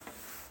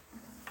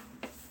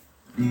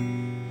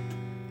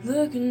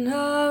looking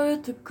out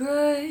at the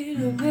great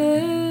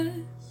abyss.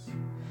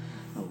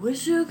 I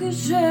wish you could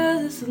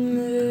share this with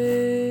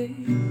me.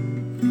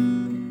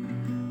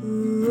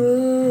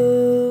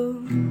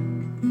 Ooh.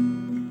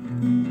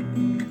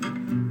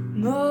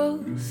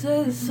 Most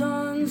say the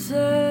sun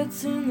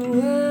sets in the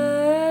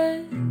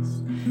west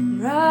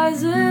and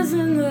rises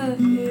in the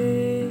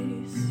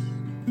east.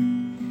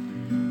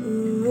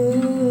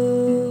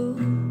 Ooh.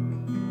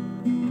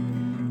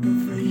 But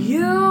for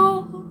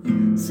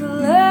you,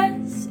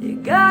 Celeste, you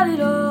got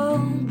it all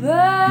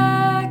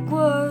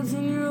backwards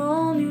in your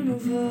own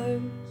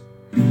universe.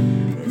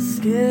 It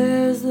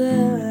scares the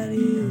hell out of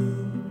you.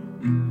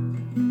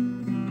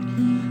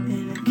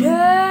 And I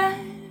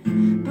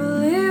can't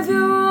believe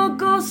you're a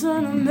ghost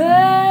on a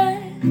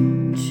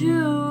man.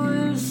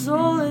 Your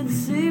soul had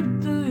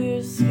seeped through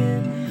your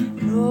skin.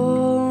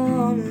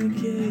 Oh, I'm a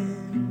kid.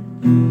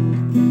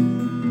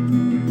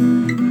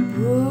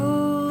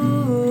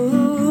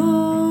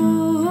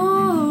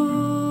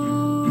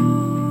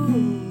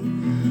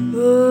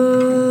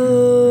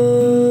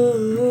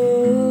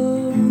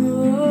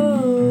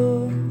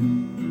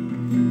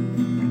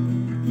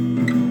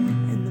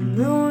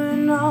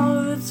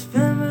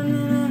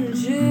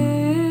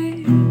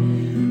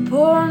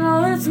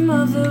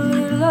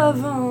 Motherly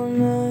love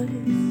on us.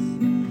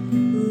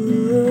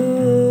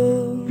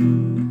 Ooh.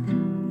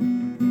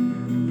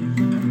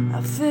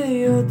 I feel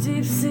your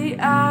deep sea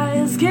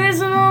eyes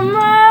gazing on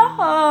my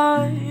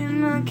heart,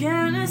 and I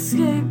can't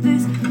escape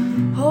this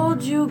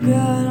hold you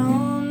got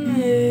on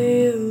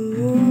me.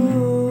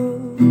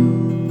 Ooh.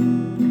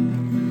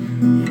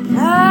 And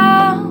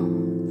now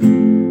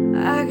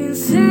I can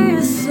see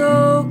it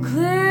so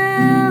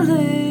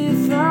clearly. You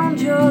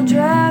found your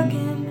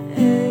dragon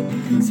egg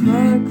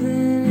sparkling.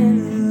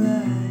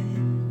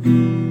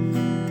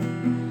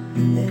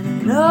 And I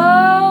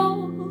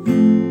know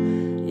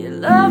you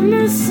love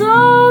me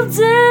so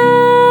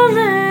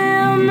dearly.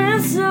 I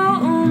miss your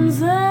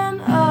arms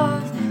and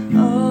us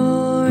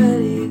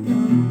already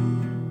gone.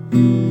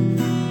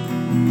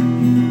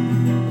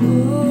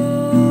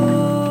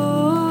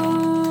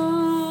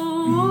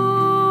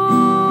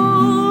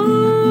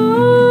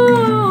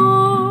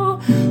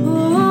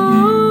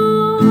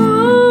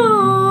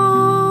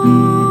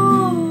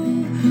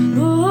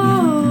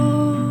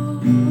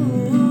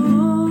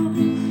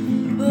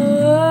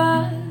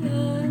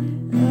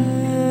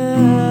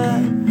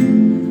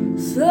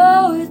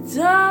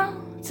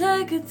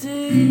 Take a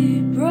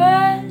deep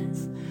breath.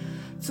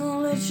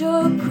 Don't let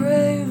your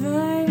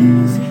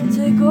cravings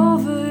take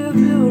over your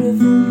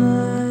beautiful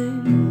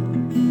mind.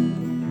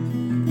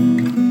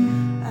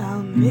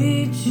 I'll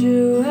meet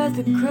you at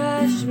the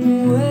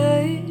crashing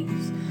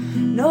waves.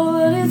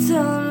 Nobody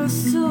telling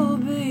us to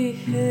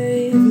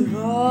behave. We've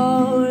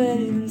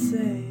already been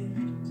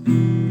saved.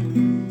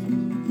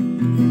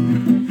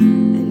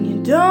 And you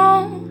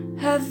don't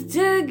have to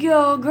dig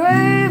your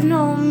grave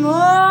no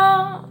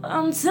more.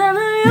 I'm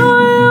telling you,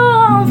 you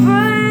aren't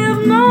brave.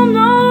 No,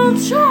 no, don't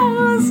try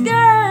to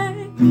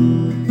escape.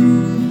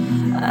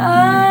 I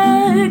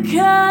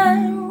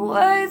can't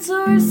wait to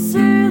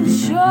receive the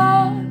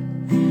shore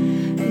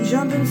and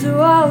jump into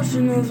an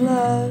ocean of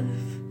love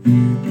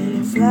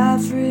and fly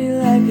free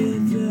like a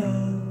dove.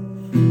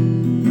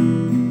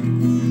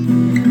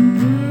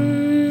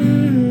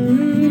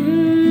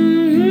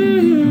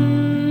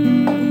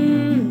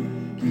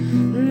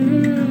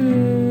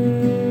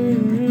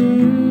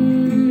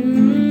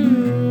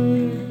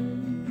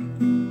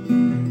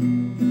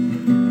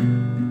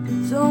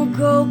 Don't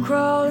go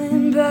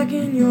crawling back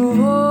in your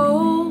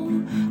hole.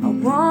 I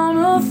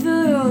wanna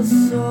feel your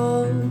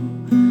soul.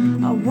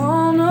 I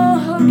wanna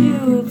hug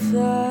you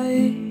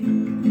tight.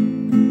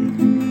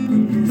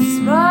 And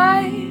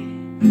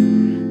despite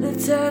the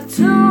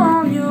tattoo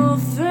on your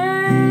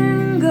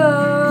finger,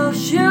 I'll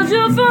shield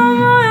you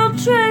from all your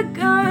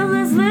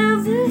triggers. Let's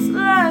live this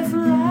life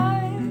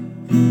alive.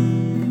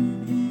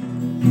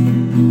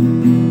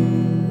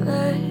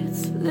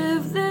 Let's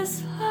live this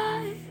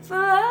life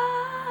alive.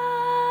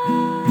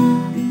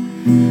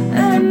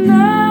 And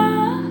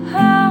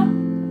now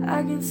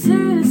I can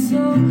see it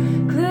so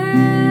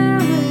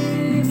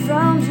clearly.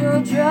 Found your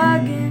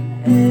dragon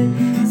egg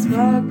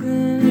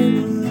sparkling in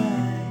the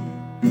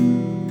light.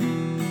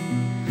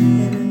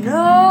 And I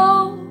know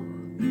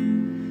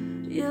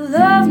you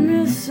love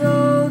me so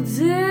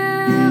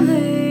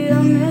dearly. I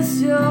miss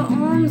your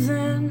arms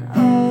and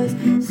us.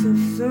 So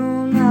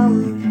soon I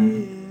will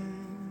hear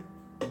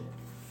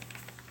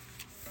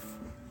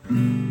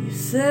you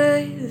say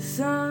the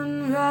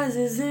sun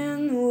rises in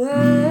the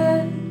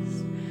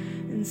west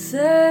and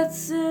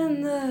sets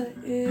in the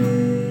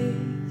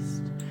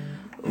east.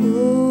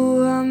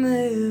 Oh, I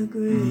may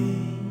agree.